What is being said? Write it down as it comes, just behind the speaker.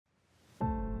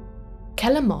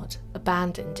Keller Mott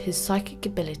abandoned his psychic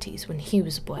abilities when he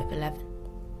was a boy of 11.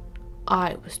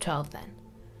 I was 12 then.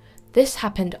 This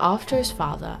happened after his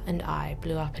father and I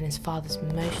blew up in his father's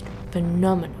most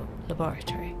phenomenal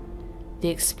laboratory. The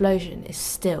explosion is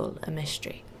still a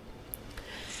mystery.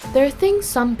 There are things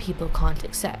some people can't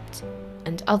accept,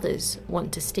 and others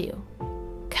want to steal.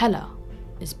 Keller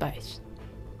is both.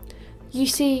 You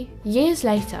see, years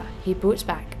later he brought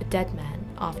back a dead man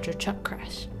after a truck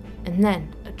crash, and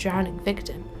then a drowning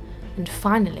victim, and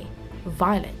finally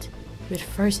Violet, who had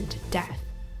frozen to death.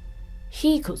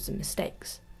 He calls them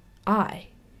mistakes, I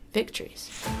victories.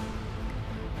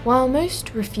 While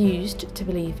most refused to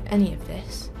believe any of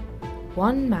this,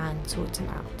 one man sorts him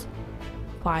out,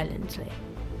 violently.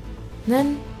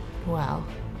 Then, well,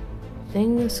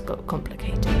 things got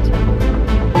complicated.